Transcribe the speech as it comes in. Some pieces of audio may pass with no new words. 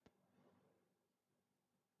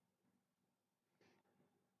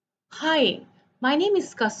Hi, my name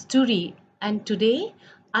is Kasturi, and today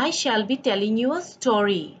I shall be telling you a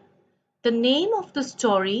story. The name of the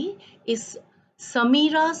story is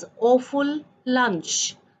Samira's Awful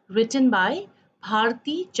Lunch, written by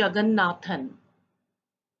Bharti Jagannathan.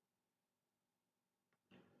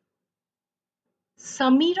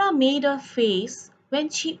 Samira made a face when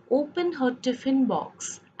she opened her tiffin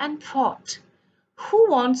box and thought, who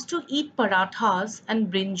wants to eat parathas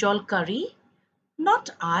and brinjal curry?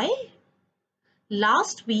 Not I.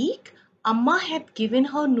 Last week, Amma had given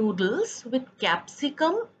her noodles with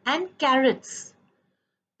capsicum and carrots.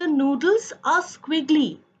 The noodles are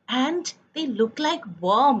squiggly and they look like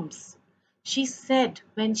worms, she said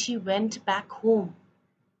when she went back home.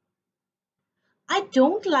 I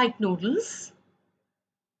don't like noodles.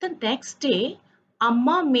 The next day,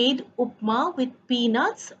 Amma made upma with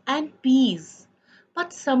peanuts and peas.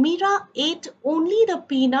 But Samira ate only the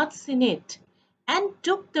peanuts in it and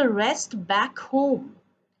took the rest back home.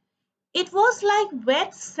 It was like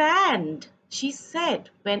wet sand, she said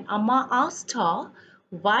when Amma asked her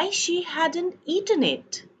why she hadn't eaten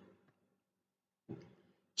it.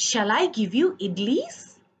 Shall I give you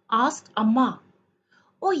idlis? Asked Amma.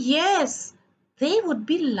 Oh, yes, they would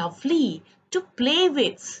be lovely to play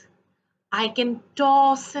with. I can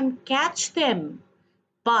toss and catch them,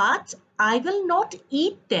 but I will not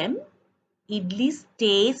eat them. Idlis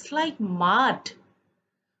taste like mud.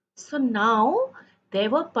 So now there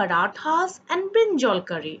were parathas and brinjal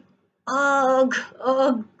curry. Ugh,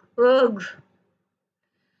 ugh, ugh.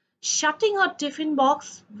 Shutting her tiffin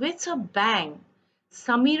box with a bang,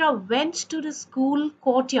 Samira went to the school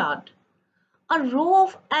courtyard. A row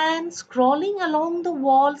of ants crawling along the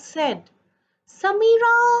wall said,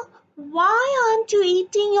 Samira, why aren't you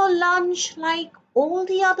eating your lunch like all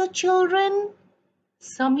the other children?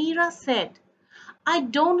 Samira said, I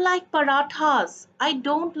don't like parathas. I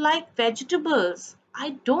don't like vegetables.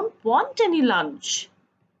 I don't want any lunch.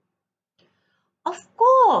 Of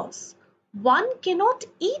course, one cannot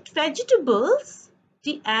eat vegetables,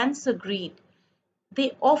 the ants agreed.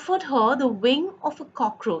 They offered her the wing of a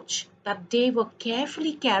cockroach that they were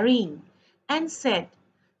carefully carrying and said,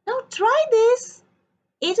 Now try this.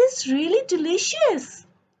 It is really delicious.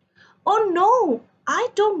 Oh no, I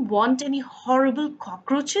don't want any horrible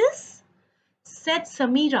cockroaches, said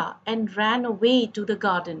Samira and ran away to the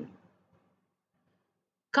garden.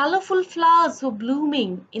 Colorful flowers were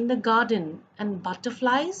blooming in the garden and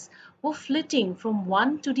butterflies were flitting from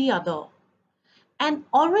one to the other. An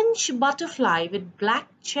orange butterfly with black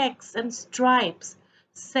checks and stripes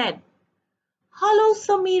said, Hello,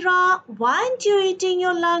 Samira, why aren't you eating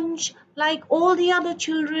your lunch like all the other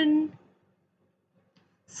children?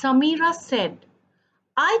 Samira said,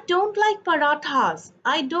 I don't like parathas.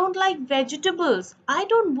 I don't like vegetables. I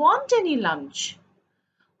don't want any lunch.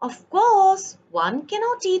 Of course, one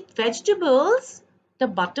cannot eat vegetables, the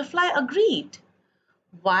butterfly agreed.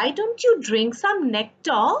 Why don't you drink some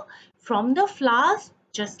nectar from the flowers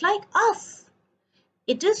just like us?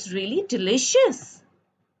 It is really delicious.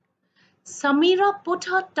 Samira put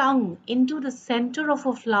her tongue into the center of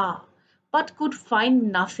a flower but could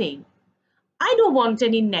find nothing. I don't want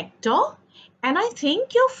any nectar, and I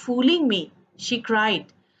think you're fooling me, she cried.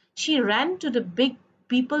 She ran to the big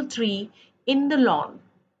peepal tree in the lawn.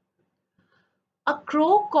 A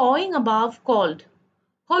crow cawing above called,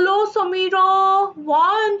 Hello, Samira,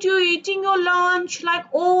 why aren't you eating your lunch like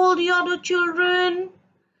all the other children?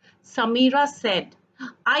 Samira said,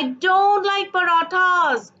 I don't like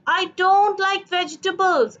parathas. I don't like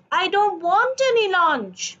vegetables. I don't want any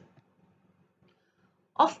lunch.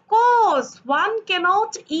 Of course, one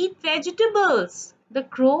cannot eat vegetables, the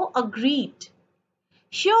crow agreed.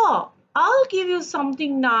 Sure, I'll give you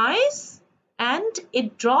something nice. And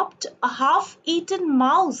it dropped a half eaten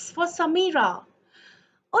mouse for Samira.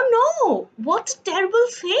 Oh no, what a terrible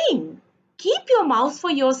thing! Keep your mouse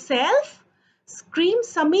for yourself, screamed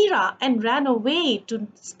Samira and ran away to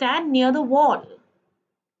stand near the wall.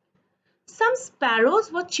 Some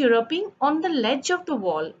sparrows were chirruping on the ledge of the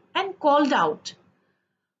wall and called out,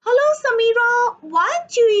 Hello, Samira, why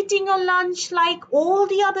aren't you eating your lunch like all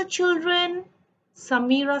the other children?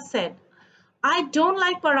 Samira said, I don't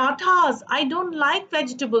like parathas. I don't like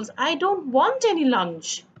vegetables. I don't want any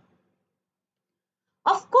lunch.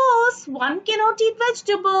 Of course, one cannot eat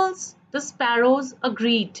vegetables, the sparrows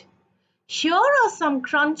agreed. Here are some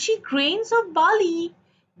crunchy grains of barley.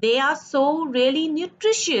 They are so really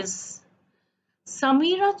nutritious.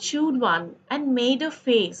 Samira chewed one and made a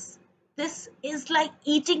face. This is like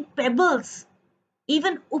eating pebbles.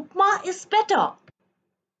 Even upma is better.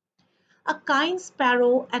 A kind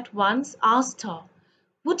sparrow at once asked her,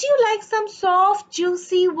 Would you like some soft,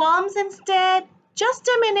 juicy worms instead? Just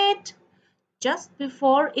a minute. Just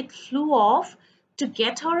before it flew off to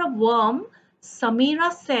get her a worm,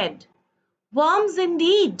 Samira said, "Worms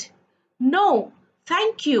indeed. No,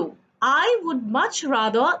 thank you. I would much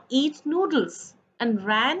rather eat noodles," and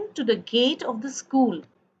ran to the gate of the school.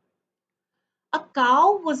 A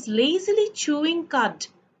cow was lazily chewing cud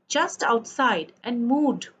just outside and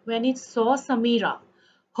moved when it saw Samira.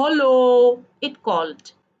 "Hello," it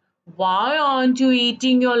called. "Why aren't you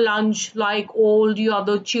eating your lunch like all the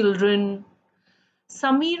other children?"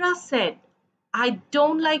 Samira said, "I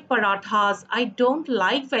don't like parathas. I don't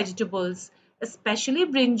like vegetables, especially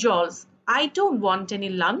brinjals. I don't want any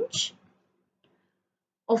lunch."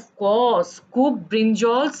 "Of course, cooked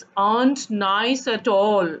brinjals aren't nice at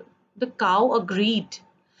all," the cow agreed.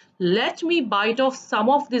 "Let me bite off some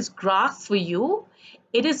of this grass for you.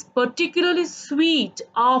 It is particularly sweet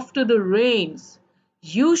after the rains.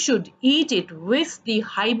 You should eat it with the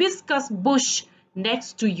hibiscus bush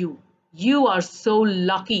next to you. You are so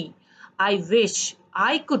lucky. I wish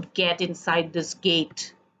I could get inside this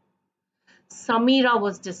gate." Samira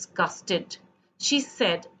was disgusted. She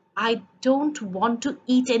said, "I don't want to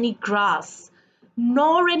eat any grass,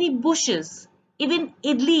 nor any bushes. Even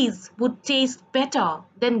idlis would taste better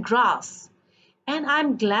than grass. And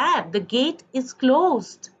I'm glad the gate is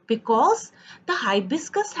closed because the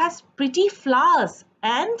hibiscus has pretty flowers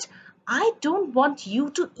and I don't want you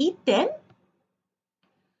to eat them."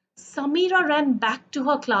 Samira ran back to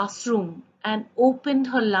her classroom and opened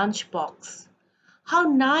her lunch box. "How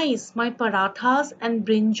nice my parathas and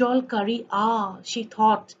brinjal curry are," she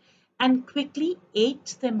thought, and quickly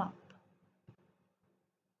ate them up.